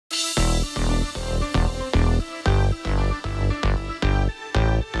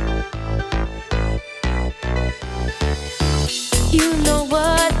You know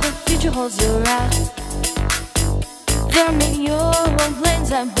what the future holds around. There are many your own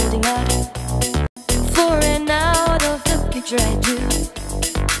plans I'm holding out. For and out of the picture I do.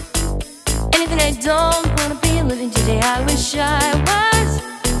 Anything I don't wanna be living today. I wish I was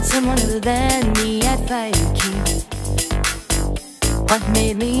someone other than me at fire keep. What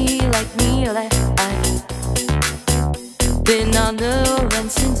made me like me all that I've been on the run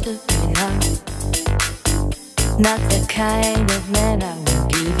since the beginning. Not the kind of man I will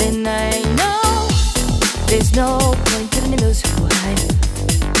give in. I know there's no point in those who hide.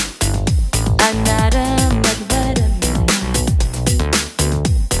 I'm not a much better man.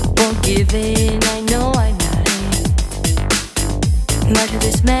 Won't give in, I know I'm not a much of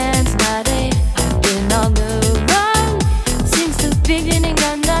this man's not a. I've been on the run since the beginning.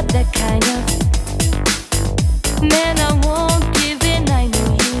 I'm not that kind of man. I won't give in, I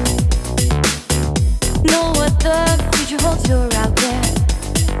know you know what the future holds. You're out there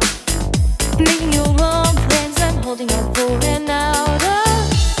making your own plans. I'm holding on for and out of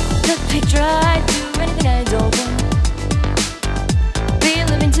the picture. I do anything I don't want. Be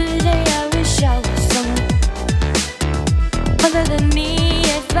living today. I wish I was someone other than me.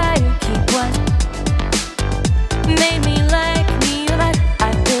 If I keep what made me like me, that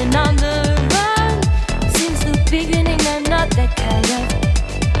I've been on the run since the beginning. I'm not that kind of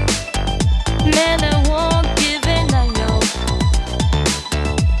man. I won't give in, I know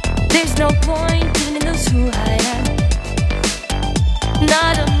there's no point in those who hide. I'm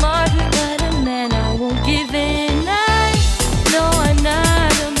not a martyr, but a man. I won't give in. I know I'm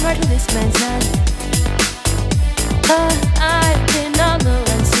not a martyr. This man's not. I've been on the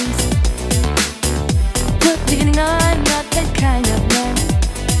run since the beginning. I'm not that kind of man.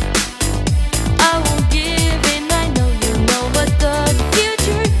 I won't give in. I know you know what the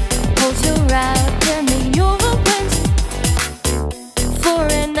future holds. You're out there making your own plans. For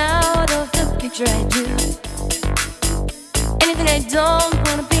and out of the picture I do. Anything I don't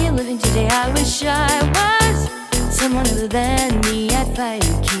wanna be living today. I wish I was someone other than me at fire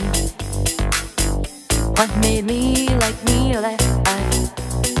keep. What made me like me all that I've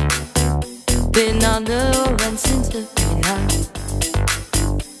been on the run since the beginning.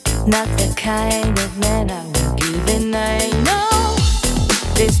 Not the kind of man I will give in. I know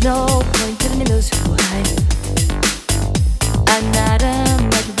there's no point in those who hide. I'm not a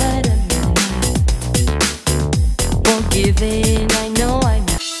much better man. Won't give in, I know I'm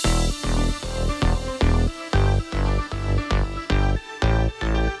not.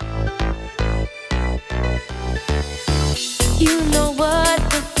 You know what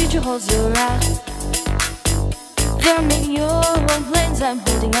the future holds around. There are many your own plans I'm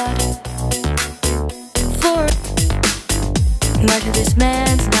holding out. For much of this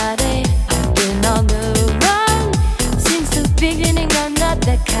man's not a. I've been on the run since the beginning. I'm not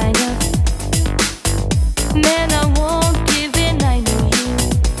that kind of man. I won't give in, I know you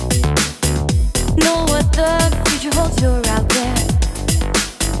know what the future holds. You're out there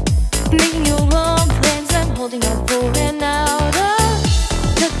making your own plans. I'm holding on for and out of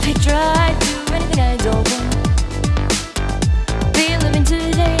the picture. I do anything I don't want. Be living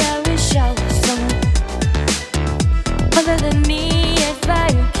today. I wish I was someone other than me. If I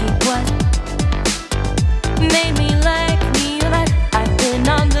keep what made me like me, that I've been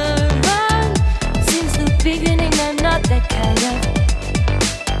on the run since the beginning. I'm not that kind of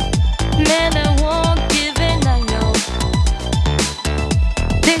man. I won't give in, I know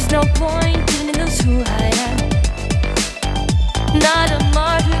there's no point in those who hide. I'm not a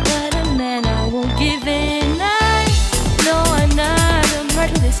martyr, but a man. I won't give in. I know I'm not a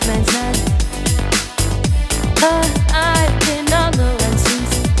martyr. This man's not.